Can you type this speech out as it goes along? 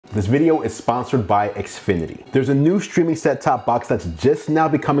This video is sponsored by Xfinity. There's a new streaming set-top box that's just now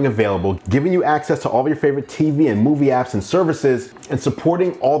becoming available, giving you access to all of your favorite TV and movie apps and services, and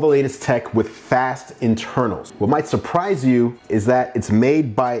supporting all the latest tech with fast internals. What might surprise you is that it's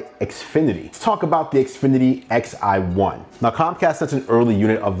made by Xfinity. Let's talk about the Xfinity XiOne. Now, Comcast sent an early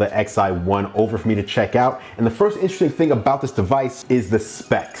unit of the XiOne over for me to check out, and the first interesting thing about this device is the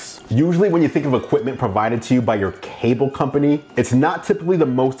specs. Usually when you think of equipment provided to you by your cable company, it's not typically the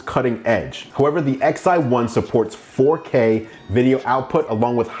most cutting edge. However, the XiOne supports 4K video output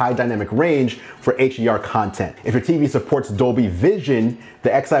along with high dynamic range for HDR content. If your TV supports Dolby Vision, the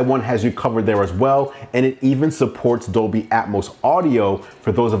XiOne has you covered there as well, and it even supports Dolby Atmos audio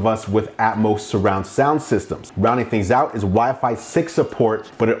for those of us with Atmos surround sound systems. Rounding things out is Wi-Fi 6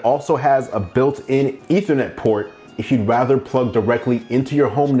 support, but it also has a built-in Ethernet port if you'd rather plug directly into your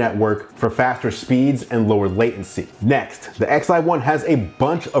home network for faster speeds and lower latency. Next, the XiOne has a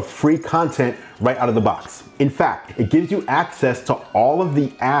bunch of free content right out of the box. In fact, it gives you access to all of the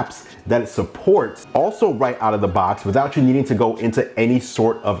apps that it supports also right out of the box without you needing to go into any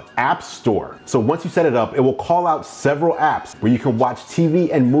sort of app store. So once you set it up, it will call out several apps where you can watch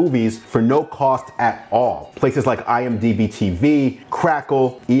TV and movies for no cost at all. Places like IMDb TV,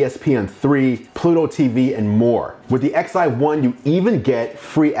 Crackle, ESPN3, Pluto TV, and more. With the XiOne, you even get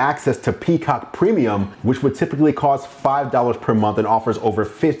free access to Peacock Premium, which would typically cost $5 per month and offers over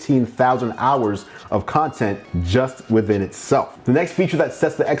 15,000 hours of content just within itself. The next feature that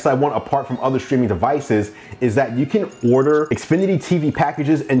sets the XiOne apart from other streaming devices is that you can order Xfinity TV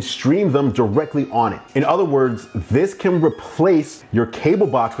packages and stream them directly on it. In other words, this can replace your cable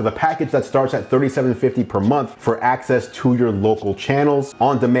box with a package that starts at $37.50 per month for access to your local channels,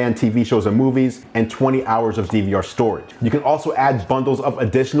 on-demand TV shows and movies, and 20 hours of DVR storage. You can also add bundles of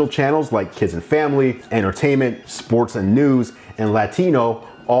additional channels like Kids and Family, Entertainment, Sports and News, and Latino,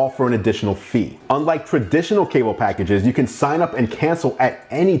 all for an additional fee. Unlike traditional cable packages, you can sign up and cancel at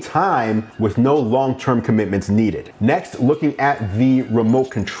any time with no long-term commitments needed. Next, looking at the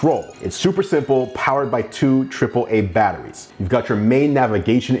remote control. It's super simple, powered by two AAA batteries. You've got your main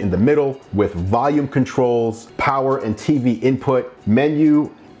navigation in the middle with volume controls, power and TV input,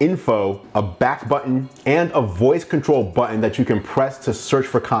 menu, info, a back button, and a voice control button that you can press to search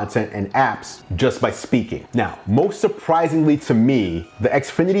for content and apps just by speaking. Now, most surprisingly to me, the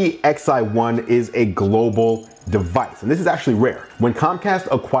Xfinity XiOne is a global device, and this is actually rare. When Comcast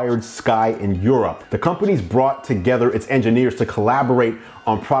acquired Sky in Europe, the companies brought together its engineers to collaborate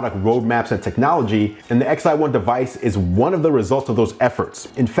on product roadmaps and technology, and the XiOne device is one of the results of those efforts.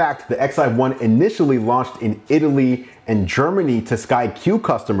 In fact, the XiOne initially launched in Italy and Germany to Sky Q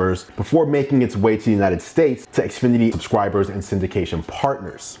customers before making its way to the United States to Xfinity subscribers and syndication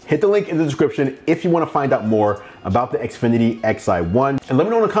partners. Hit the link in the description if you want to find out more about the Xfinity XiOne, and let me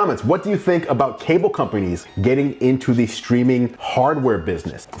know in the comments, what do you think about cable companies getting into the streaming hardware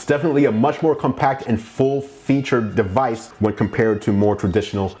business? It's definitely a much more compact and full-featured device when compared to more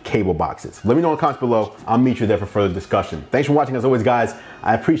traditional cable boxes. Let me know in the comments below. I'll meet you there for further discussion. Thanks for watching as always, guys.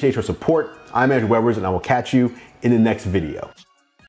 I appreciate your support. I'm Andrew Webers, and I will catch you in the next video.